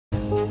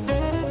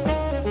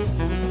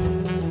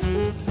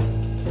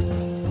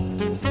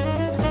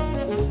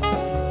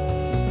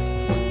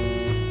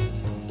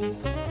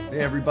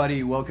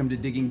everybody. Welcome to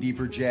Digging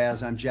Deeper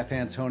Jazz. I'm Jeff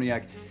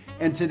Antoniak.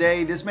 And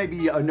today, this may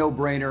be a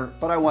no-brainer,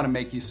 but I want to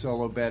make you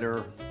solo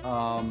better.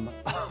 All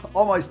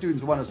my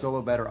students want to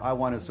solo better. I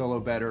want to solo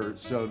better.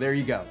 So there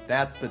you go.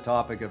 That's the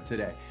topic of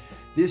today.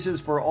 This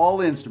is for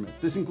all instruments.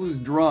 This includes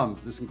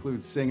drums. This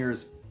includes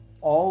singers.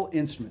 All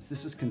instruments.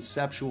 This is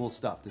conceptual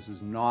stuff. This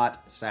is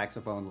not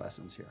saxophone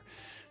lessons here.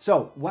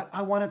 So what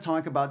I want to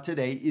talk about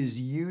today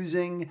is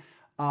using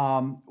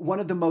one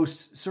of the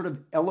most sort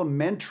of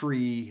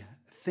elementary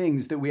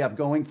things that we have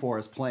going for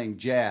us playing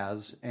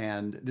jazz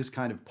and this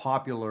kind of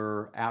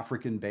popular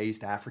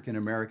African-based,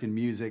 African-American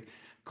music,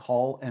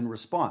 call and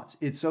response.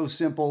 It's so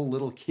simple,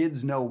 little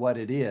kids know what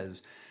it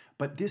is,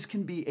 but this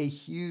can be a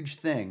huge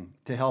thing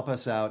to help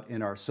us out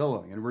in our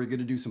soloing. And we're going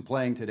to do some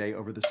playing today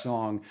over the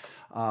song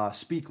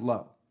Speak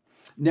Low.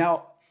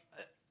 Now,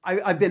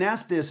 I've been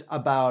asked this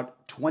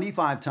about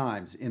 25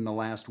 times in the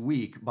last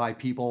week by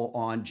people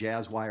on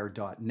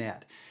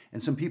jazzwire.net.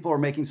 And some people are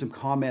making some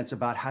comments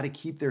about how to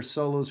keep their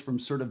solos from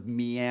sort of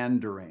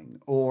meandering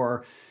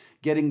or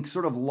getting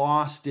sort of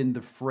lost in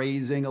the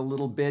phrasing a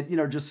little bit,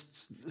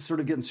 just sort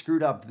of getting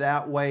screwed up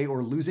that way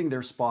or losing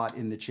their spot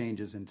in the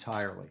changes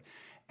entirely.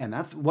 And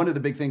that's one of the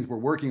big things we're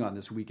working on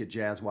this week at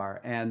Jazzwire.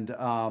 And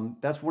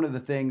that's one of the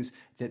things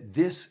that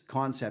this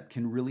concept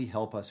can really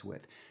help us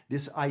with.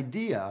 This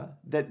idea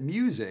that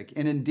music,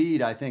 and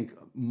indeed I think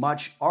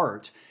much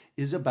art,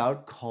 is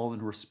about call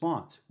and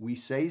response. We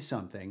say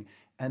something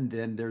and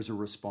then there's a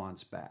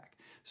response back.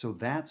 So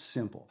that's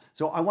simple.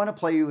 So I want to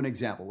play you an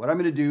example. What I'm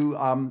going to do,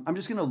 I'm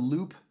just going to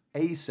loop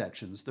A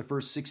sections, the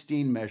first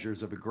 16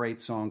 measures of a great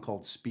song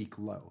called Speak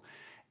Low.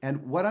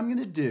 And what I'm going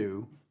to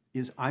do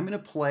is I'm going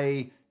to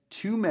play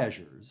 2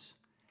 measures,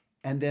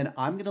 and then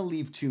I'm going to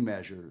leave 2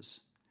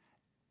 measures,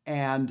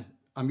 and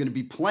I'm going to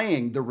be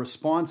playing the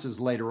responses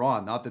later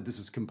on. Not that this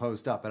is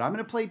composed up, but I'm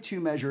going to play 2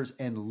 measures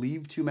and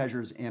leave 2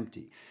 measures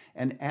empty.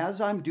 And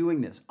as I'm doing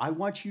this, I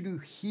want you to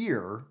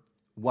hear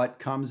what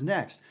comes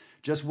next.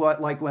 Just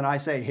like when I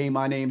say, hey,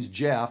 my name's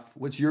Jeff,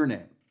 what's your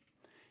name?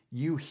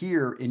 You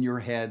hear in your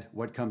head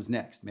what comes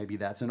next. Maybe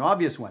that's an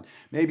obvious one.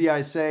 Maybe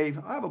I say,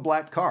 I have a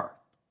black car.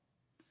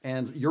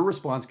 And your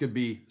response could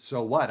be,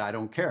 so what? I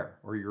don't care.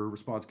 Or your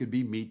response could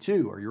be, me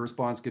too. Or your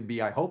response could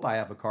be, I hope I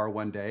have a car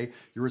one day.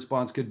 Your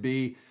response could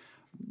be,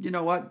 you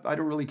know what? I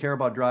don't really care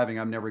about driving.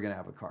 I'm never going to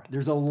have a car.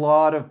 There's a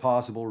lot of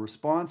possible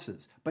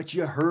responses, but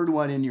you heard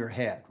one in your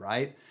head,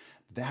 right?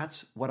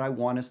 That's what I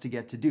want us to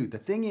get to do. The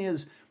thing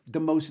is, the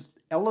most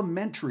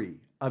elementary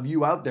of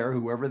you out there,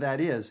 whoever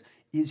that is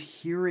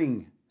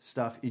hearing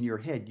stuff in your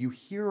head. You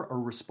hear a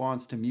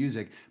response to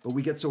music, but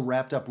we get so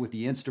wrapped up with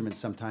the instruments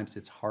sometimes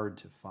it's hard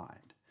to find.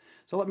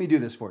 So let me do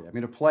this for you. I'm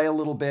going to play a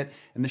little bit,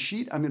 and the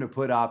sheet I'm going to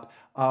put up,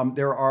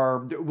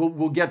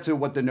 we'll get to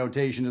what the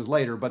notation is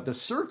later, but the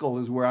circle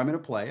is where I'm going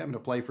to play. I'm going to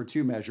play for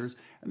 2 measures,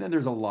 and then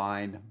there's a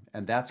line,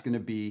 and that's going to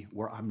be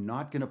where I'm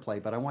not going to play,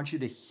 but I want you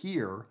to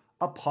hear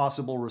a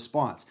possible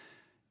response.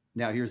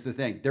 Now, here's the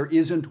thing. There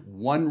isn't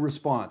one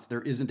response.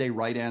 There isn't a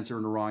right answer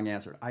and a wrong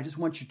answer. I just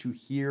want you to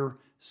hear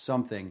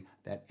something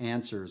that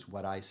answers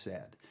what I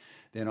said.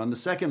 Then on the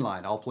second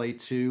line, I'll play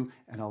 2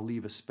 and I'll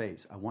leave a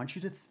space. I want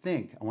you to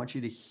think. I want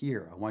you to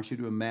hear. I want you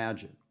to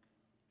imagine.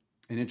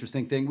 An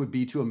interesting thing would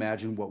be to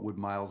imagine what would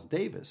Miles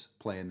Davis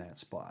play in that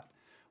spot?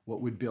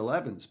 What would Bill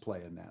Evans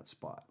play in that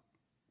spot?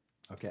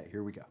 Okay,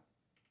 here we go.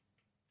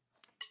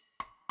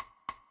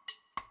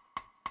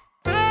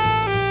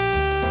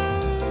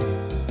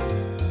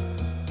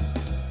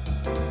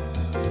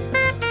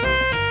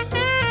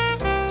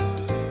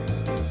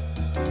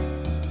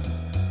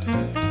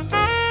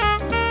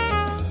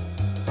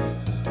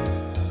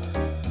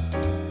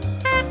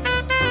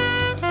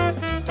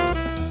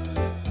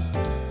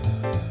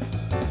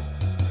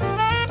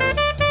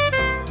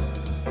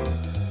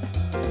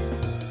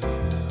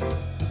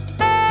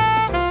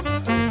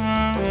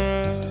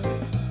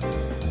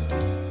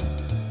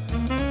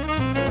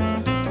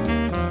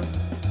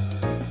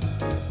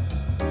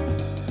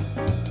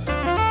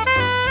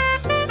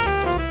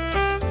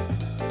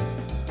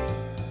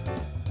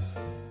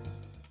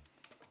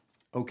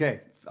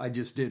 Okay, I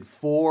just did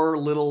 4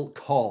 little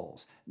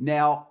calls.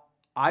 Now,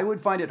 I would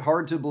find it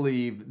hard to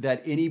believe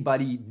that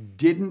anybody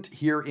didn't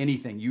hear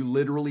anything. You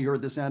literally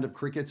heard the sound of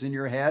crickets in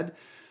your head.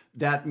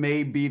 That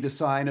may be the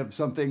sign of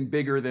something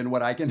bigger than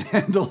what I can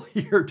handle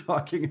here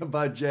talking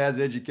about jazz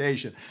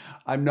education.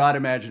 I'm not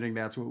imagining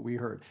that's what we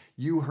heard.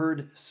 You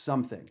heard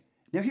something.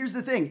 Now, here's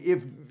the thing.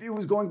 If it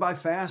was going by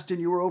fast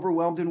and you were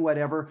overwhelmed and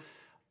whatever,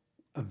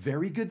 a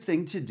very good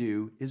thing to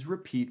do is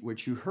repeat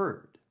what you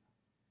heard.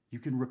 You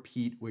can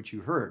repeat what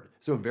you heard.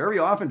 So very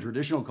often,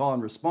 traditional call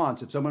and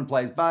response, if someone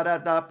plays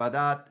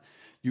ba-da-da-ba-da,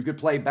 you could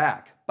play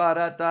back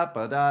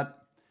ba-da-da-ba-da.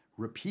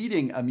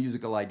 Repeating a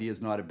musical idea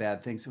is not a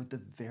bad thing. So at the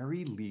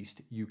very least,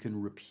 you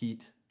can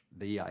repeat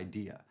the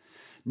idea.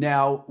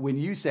 Now, when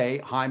you say,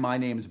 hi, my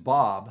name's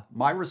Bob,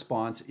 my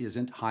response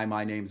isn't, hi,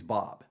 my name's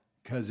Bob,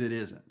 because it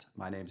isn't.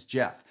 My name's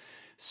Jeff.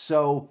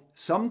 So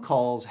some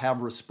calls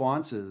have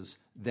responses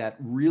that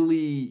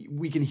really,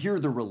 we can hear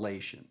the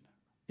relation.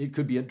 It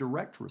could be a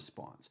direct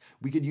response.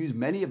 We could use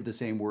many of the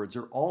same words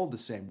or all the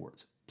same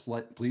words.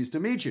 Pleased to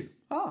meet you.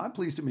 Oh, I'm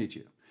pleased to meet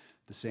you.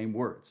 The same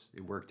words.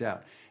 It worked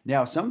out.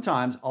 Now,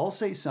 sometimes I'll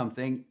say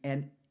something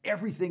and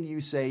everything you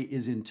say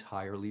is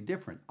entirely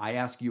different. I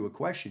ask you a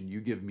question,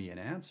 you give me an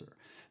answer.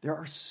 There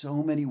are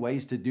so many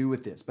ways to do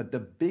with this, but the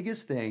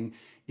biggest thing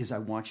is I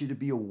want you to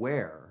be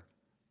aware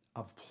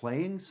of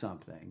playing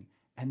something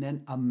and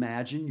then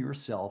imagine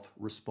yourself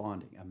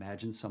responding.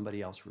 Imagine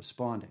somebody else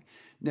responding.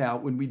 Now,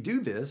 when we do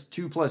this,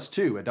 2 plus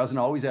 2, it doesn't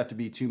always have to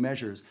be 2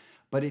 measures,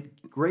 but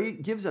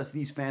it gives us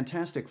these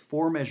fantastic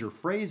 4-measure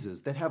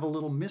phrases that have a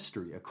little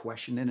mystery, a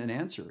question and an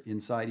answer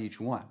inside each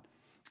one.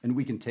 And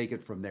we can take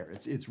it from there.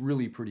 It's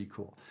really pretty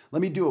cool.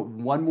 Let me do it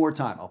one more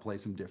time. I'll play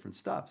some different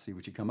stuff, see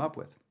what you come up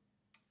with.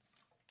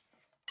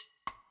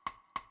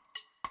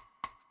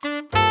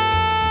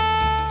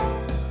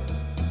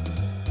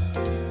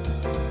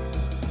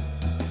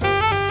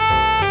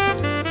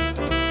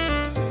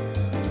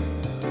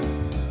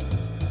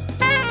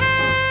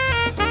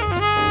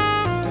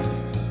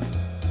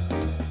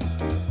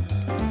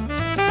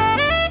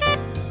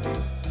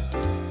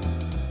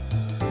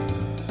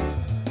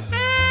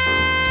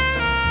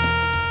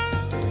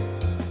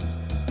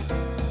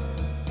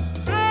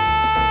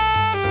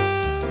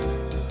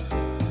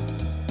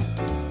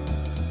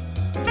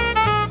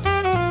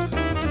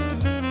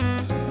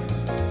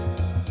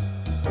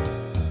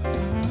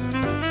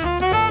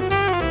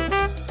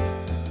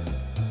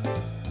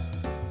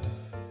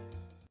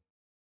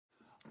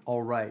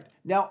 All right.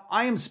 Now,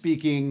 I am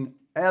speaking,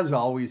 as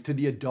always, to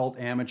the adult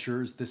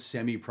amateurs, the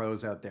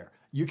semi-pros out there.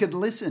 You can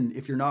listen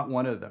if you're not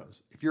one of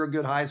those. If you're a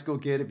good high school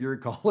kid, if you're a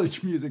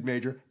college music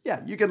major,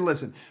 yeah, you can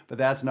listen, but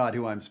that's not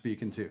who I'm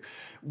speaking to.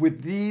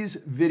 With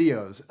these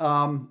videos,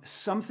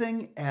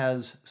 something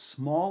as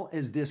small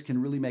as this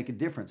can really make a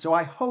difference. So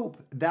I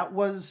hope that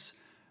was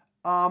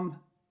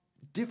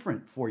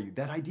different for you.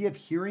 That idea of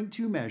hearing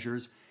 2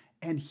 measures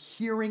and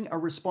hearing a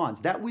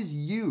response. That was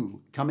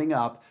you coming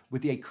up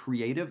with a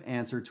creative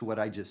answer to what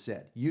I just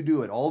said. You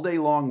do it all day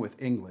long with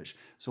English.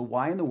 So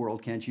why in the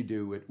world can't you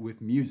do it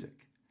with music?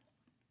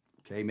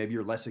 Okay, maybe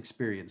you're less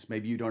experienced.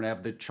 Maybe you don't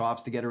have the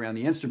chops to get around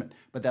the instrument,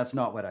 but that's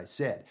not what I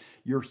said.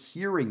 You're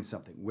hearing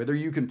something. Whether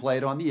you can play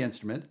it on the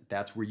instrument,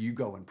 that's where you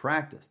go and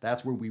practice.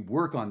 That's where we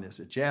work on this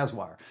at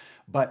Jazzwire.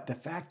 But the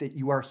fact that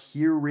you are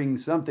hearing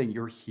something,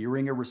 you're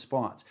hearing a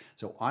response.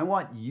 So I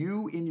want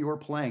you in your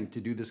playing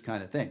to do this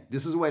kind of thing.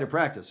 This is a way to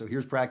practice. So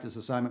here's practice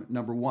assignment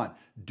number 1.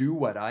 Do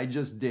what I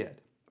just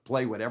did.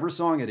 Play whatever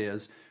song it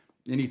is,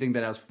 anything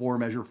that has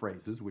 4-measure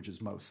phrases, which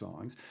is most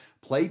songs.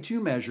 Play 2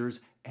 measures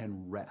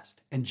and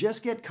rest. And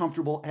just get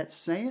comfortable at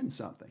saying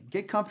something.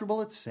 Get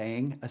comfortable at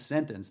saying a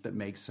sentence that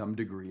makes some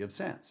degree of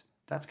sense.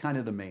 That's kind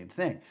of the main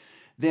thing.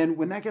 Then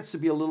when that gets to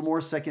be a little more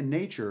second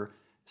nature,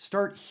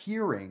 start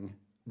hearing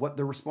what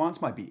the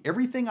response might be.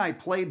 Everything I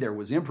played there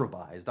was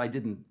improvised. I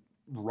didn't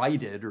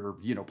write it or,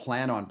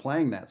 plan on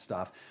playing that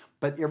stuff.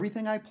 But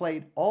everything I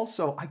played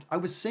also, I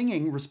was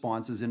singing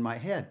responses in my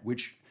head,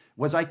 which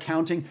was I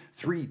counting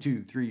 3,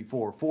 2, 3,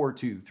 4, 4,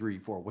 2, 3,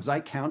 4? Was I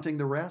counting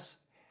the rest?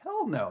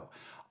 Hell no.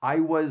 I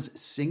was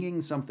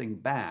singing something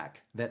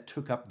back that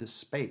took up the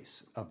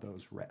space of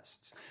those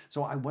rests.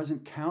 So I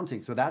wasn't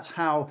counting. So that's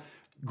how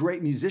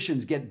great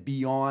musicians get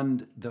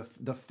beyond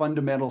the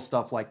fundamental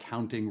stuff like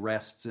counting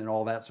rests and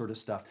all that sort of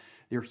stuff.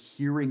 They're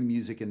hearing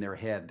music in their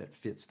head that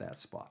fits that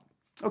spot.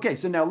 Okay,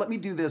 so now let me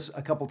do this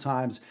a couple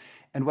times.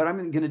 And what I'm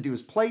going to do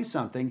is play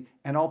something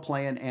and I'll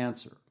play an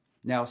answer.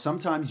 Now,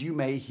 sometimes you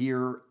may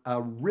hear a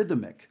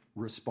rhythmic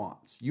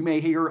response. You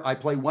may hear I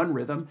play one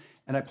rhythm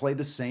and I play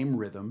the same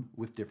rhythm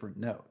with different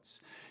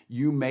notes.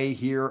 You may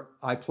hear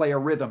I play a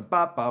rhythm,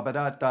 bop, bop, ba,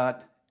 dot,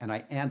 dot, and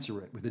I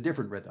answer it with a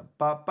different rhythm,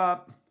 bop,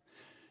 bop.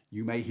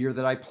 You may hear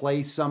that I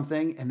play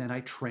something and then I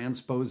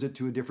transpose it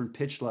to a different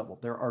pitch level.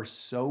 There are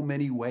so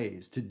many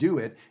ways to do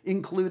it,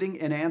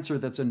 including an answer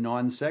that's a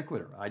non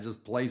sequitur. I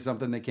just play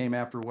something that came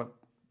after what,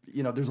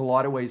 there's a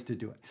lot of ways to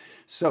do it.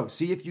 So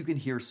see if you can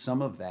hear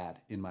some of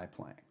that in my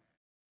playing.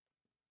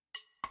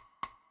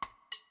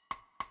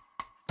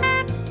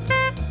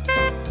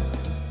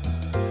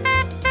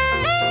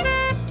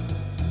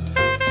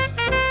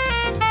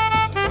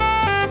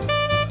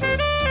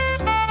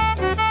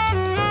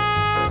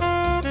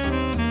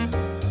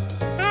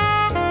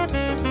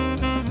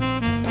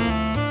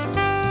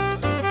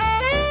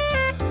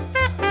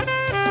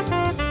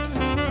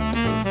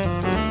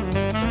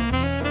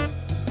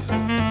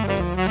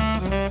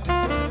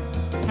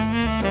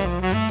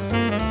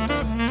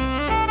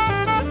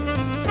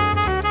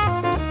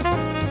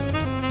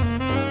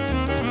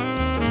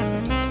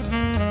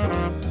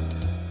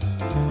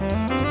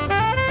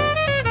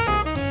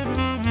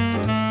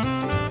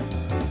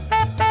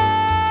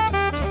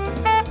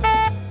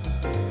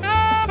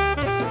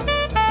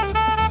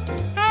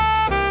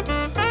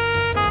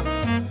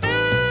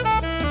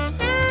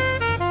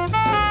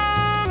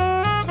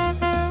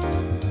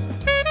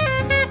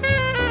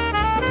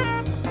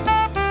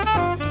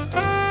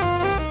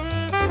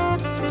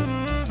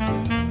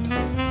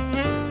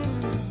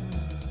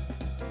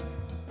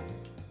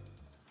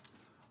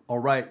 All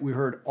right, we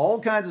heard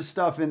all kinds of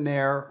stuff in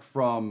there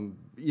from,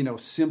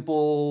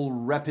 simple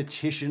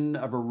repetition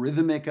of a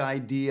rhythmic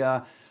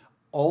idea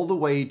all the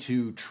way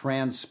to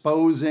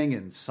transposing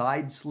and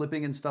side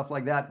slipping and stuff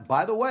like that.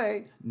 By the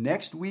way,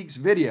 next week's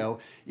video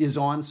is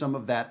on some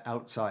of that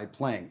outside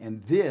playing,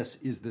 and this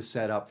is the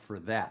setup for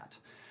that.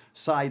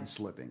 Side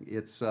slipping,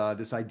 it's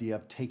this idea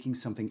of taking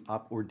something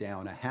up or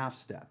down a half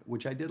step,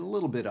 which I did a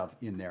little bit of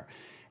in there.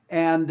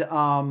 And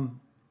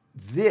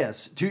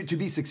this, to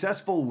be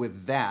successful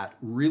with that,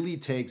 really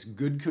takes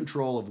good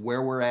control of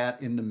where we're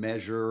at in the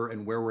measure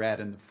and where we're at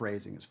in the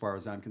phrasing, as far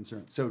as I'm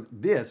concerned. So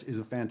this is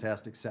a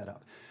fantastic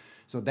setup.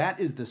 So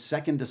that is the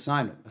second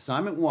assignment.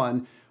 Assignment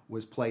 1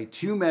 was play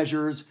 2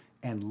 measures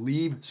and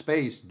leave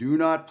space. Do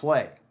not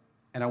play.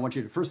 And I want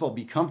you to, first of all,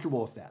 be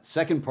comfortable with that.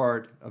 Second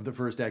part of the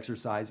first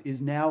exercise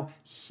is now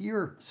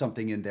hear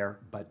something in there,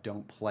 but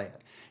don't play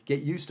it.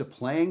 Get used to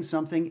playing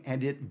something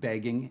and it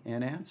begging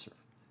an answer.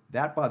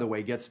 That, by the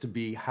way, gets to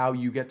be how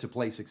you get to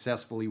play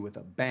successfully with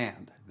a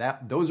band.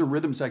 Those are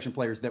rhythm section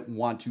players that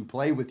want to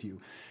play with you.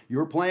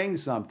 You're playing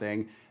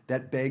something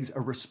that begs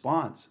a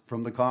response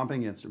from the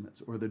comping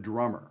instruments or the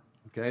drummer.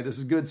 Okay, this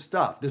is good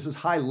stuff. This is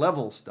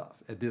high-level stuff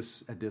at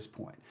this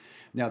point.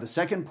 Now, the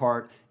second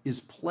part is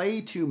play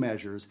 2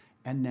 measures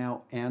and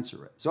now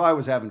answer it. So I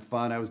was having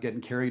fun. I was getting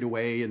carried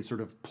away and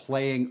sort of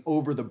playing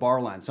over the bar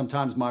line.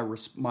 Sometimes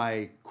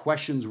my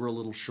questions were a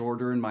little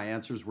shorter and my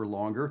answers were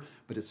longer,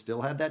 but it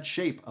still had that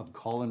shape of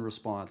call and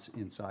response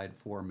inside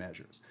 4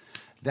 measures.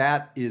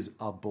 That is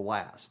a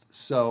blast.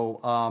 So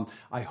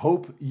I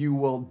hope you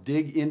will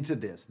dig into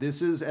this.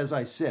 This is, as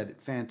I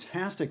said,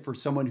 fantastic for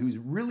someone who's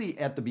really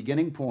at the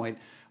beginning point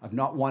of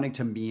not wanting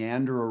to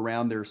meander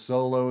around their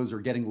solos or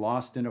getting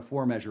lost in a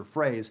 4-measure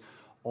phrase,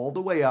 all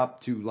the way up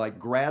to like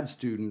grad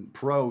student,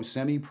 pro,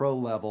 semi-pro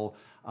level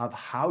of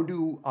how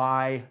do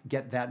I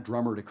get that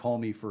drummer to call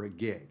me for a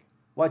gig?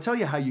 Well, I tell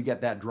you how you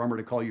get that drummer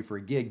to call you for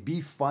a gig.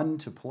 Be fun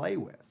to play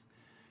with.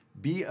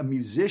 Be a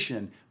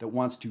musician that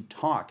wants to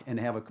talk and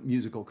have a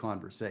musical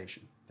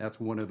conversation. That's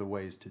one of the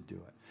ways to do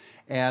it.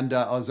 And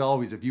as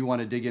always, if you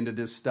want to dig into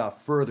this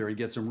stuff further and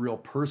get some real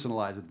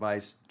personalized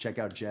advice, check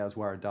out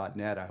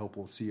jazzwire.net. I hope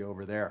we'll see you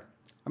over there.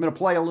 I'm going to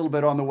play a little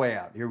bit on the way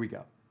out. Here we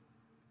go.